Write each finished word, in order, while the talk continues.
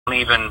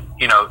even,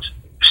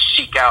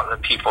 seek out the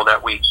people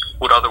that we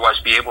would otherwise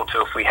be able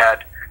to if we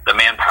had the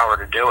manpower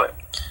to do it.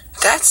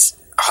 That's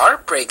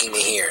heartbreaking to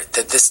hear,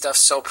 that this stuff's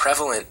so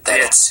prevalent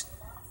that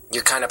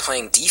you're kind of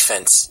playing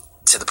defense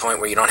to the point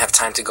where you don't have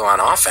time to go on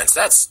offense.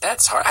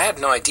 That's hard. I had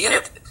no idea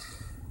it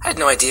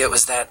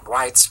was that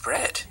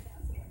widespread.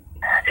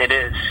 It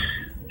is,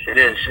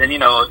 and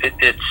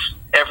it's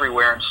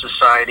everywhere in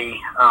society.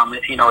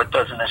 It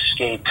doesn't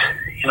escape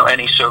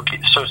any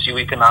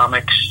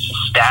socioeconomic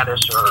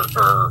status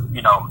or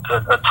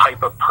a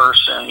type of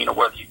person.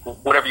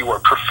 Whatever you were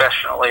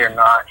professionally or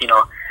not.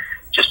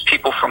 Just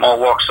people from all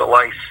walks of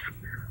life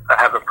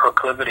have a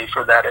proclivity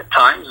for that at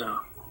times, and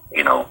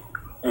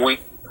we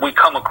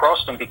come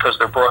across them because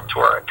they're brought to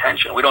our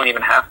attention. We don't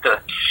even have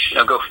to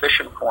go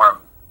fishing for them,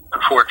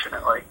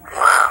 unfortunately.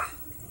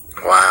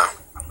 Wow.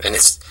 And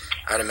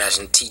I'd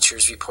imagine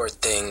teachers report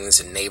things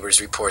and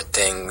neighbors report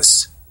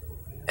things,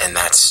 and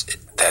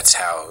that's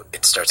how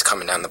it starts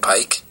coming down the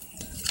pike?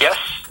 Yes,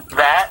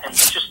 that and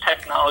just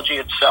technology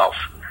itself.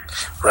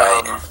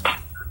 Right.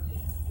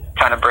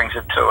 Kind of brings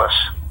it to us.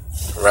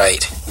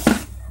 Right.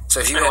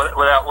 So if you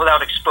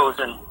without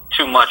exposing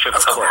too much of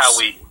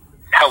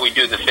how we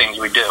do the things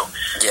we do.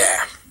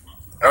 Yeah.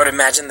 I would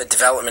imagine the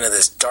development of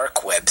this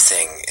dark web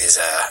thing is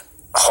a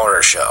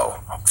horror show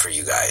for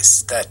you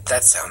guys.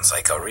 That sounds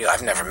like a real...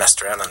 I've never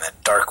messed around on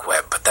that dark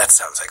web, but that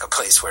sounds like a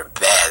place where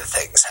bad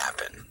things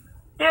happen.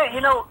 Yeah,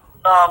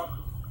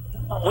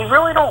 we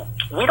really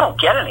don't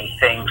get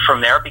anything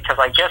from there, because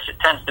I guess it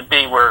tends to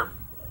be where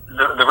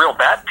the real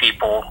bad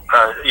people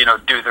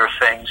do their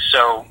things,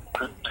 so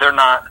they're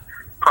not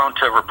prone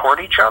to report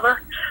each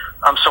other.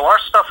 So our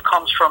stuff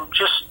comes from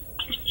just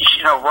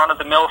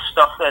run-of-the-mill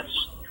stuff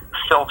that's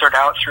filtered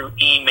out through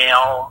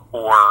email,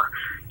 or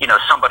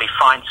somebody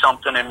finds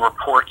something and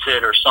reports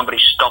it, or somebody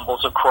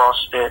stumbles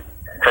across it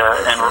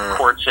and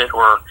reports it,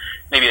 or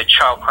maybe a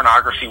child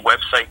pornography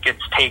website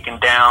gets taken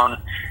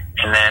down,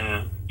 and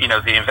then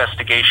the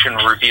investigation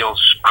reveals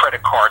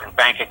credit card and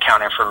bank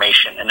account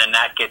information, and then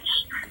that gets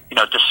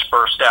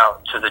dispersed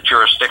out to the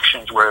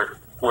jurisdictions where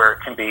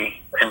it can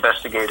be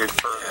investigated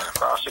further and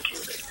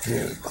prosecuted.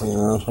 Yeah.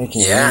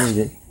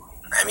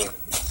 I mean,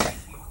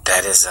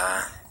 that is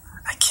I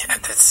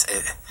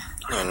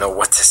don't even know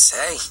what to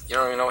say. You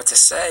don't even know what to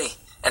say.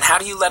 And how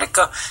do you let it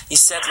go? You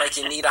said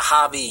you need a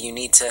hobby. You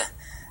need to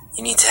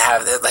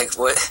have it.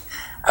 What?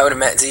 I would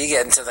imagine. Do you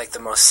get into the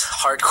most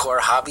hardcore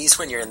hobbies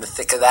when you're in the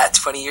thick of that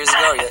 20 years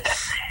ago?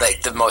 Or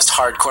the most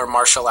hardcore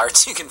martial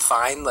arts you can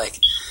find.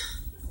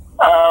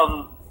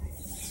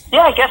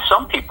 Yeah, I guess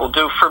some people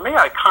do. For me,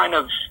 I kind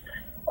of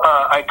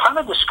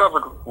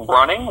discovered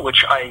running,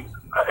 which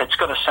it's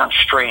going to sound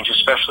strange,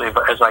 especially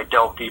as I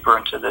delve deeper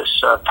into this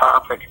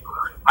topic.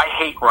 I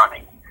hate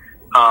running.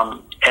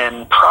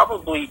 And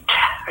probably,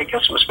 I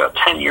guess it was about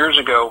 10 years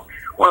ago,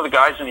 one of the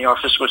guys in the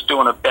office was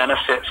doing a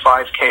benefit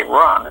 5K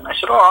run. And I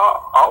said,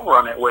 I'll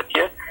run it with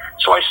you.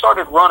 So I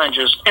started running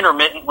just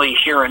intermittently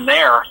here and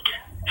there.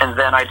 And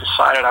then I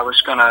decided I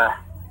was going to,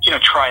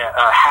 try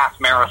a half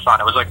marathon.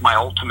 It was my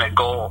ultimate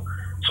goal.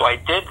 So I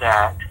did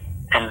that.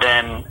 And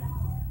then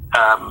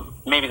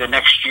maybe the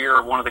next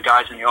year, one of the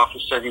guys in the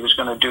office said he was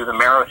going to do the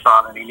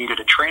marathon and he needed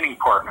a training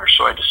partner.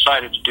 So I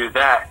decided to do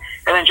that.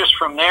 And then just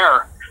from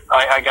there,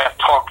 I got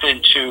talked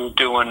into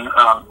doing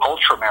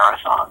ultra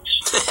marathons.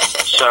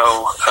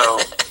 So,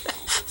 hold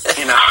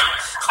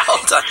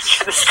on.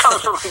 This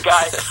comes from a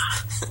guy.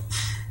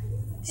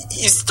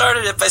 You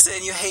started it by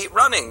saying you hate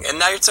running, and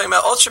now you're talking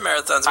about ultra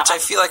marathons, which I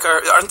feel like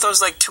aren't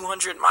those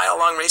 200-mile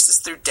long races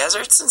through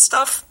deserts and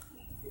stuff?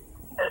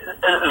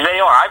 They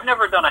are. I've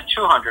never done a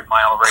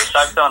 200-mile race.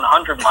 I've done a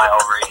 100-mile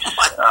race. Oh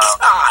my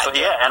God.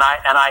 Yeah, and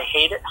I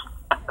hate it.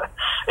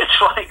 It's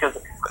funny because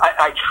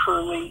I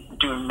truly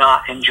do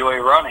not enjoy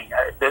running.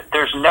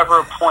 There's never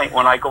a point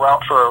when I go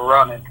out for a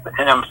run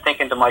and I'm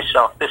thinking to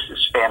myself, this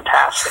is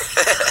fantastic.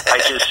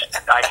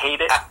 I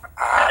hate it,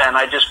 and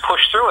I just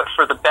push through it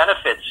for the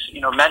benefits,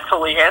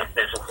 mentally and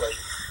physically.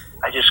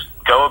 I just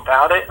go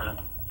about it and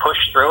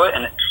push through it,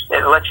 and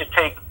it lets you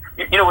take,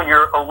 when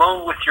you're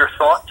alone with your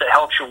thoughts, it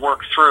helps you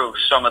work through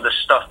some of the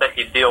stuff that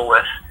you deal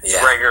with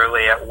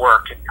regularly at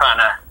work and kind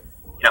of,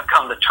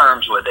 come to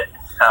terms with it.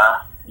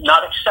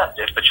 Not accept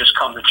it, but just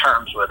come to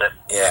terms with it.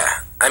 Yeah.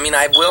 I mean,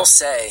 I will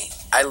say,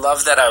 I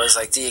love that I was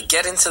like, do you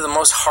get into the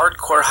most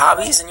hardcore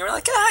hobbies? And you were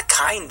like,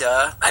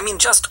 kinda. I mean,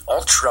 just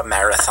ultra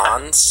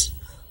marathons.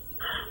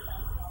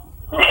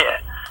 Yeah.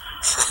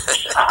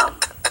 It's, I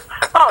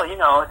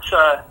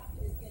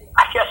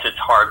guess it's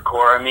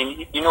hardcore. I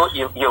mean, you learn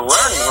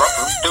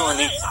doing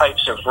these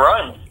types of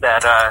runs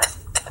that,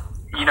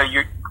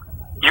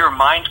 your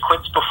mind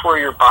quits before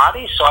your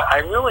body. So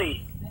I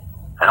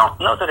don't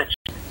know that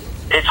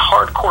it's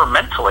hardcore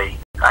mentally,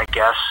 I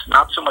guess,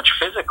 not so much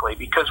physically,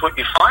 because what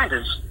you find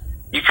is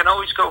you can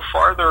always go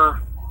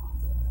farther.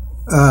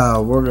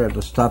 We're going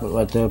to stop it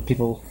right there,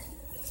 people.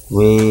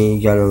 We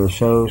got our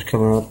shows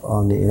coming up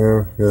on the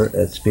air here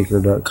at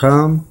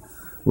Speaker.com.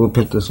 We'll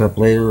pick this up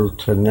later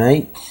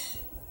tonight.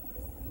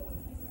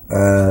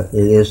 It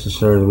is the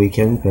start of the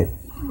weekend, but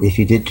If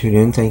you did tune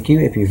in, thank you.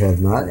 If you have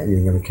not and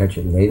you're going to catch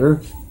it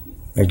later,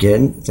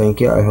 again, thank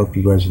you. I hope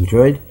you guys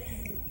enjoyed.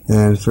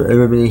 And for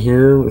everybody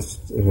here,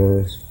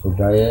 for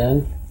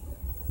Diane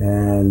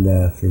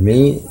and for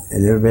me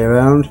and everybody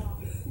around,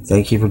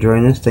 thank you for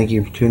joining us. Thank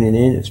you for tuning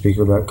in at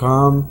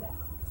Speaker.com,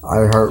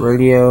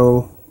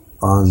 iHeartRadio,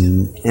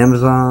 on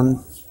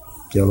Amazon,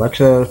 the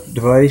Alexa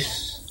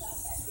device.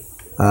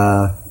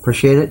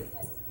 Appreciate it.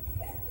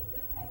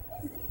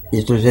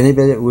 If there's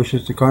anybody that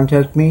wishes to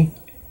contact me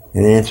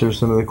and answer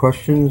some of the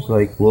questions,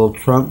 like will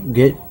Trump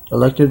get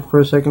elected for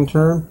a second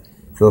term,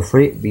 feel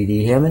free at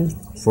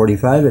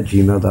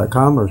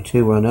bdhammond45@gmail.com or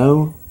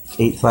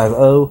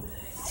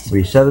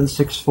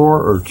 210-850-3764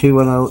 or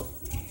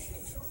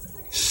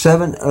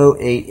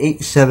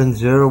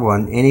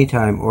 210-708-8701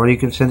 anytime, or you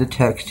can send a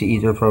text to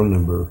either phone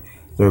number.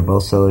 They're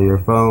both cellular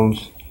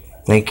phones.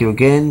 Thank you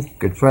again.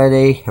 Good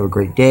Friday. Have a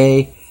great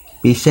day.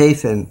 Be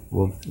safe, and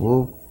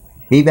we'll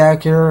be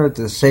back here at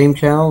the same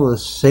channel, the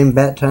same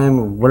bat time,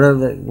 or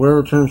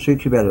whatever term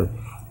suits you better.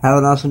 Have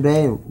an awesome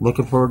day, and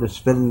looking forward to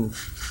spending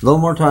a little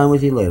more time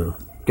with you later.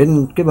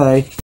 Goodbye.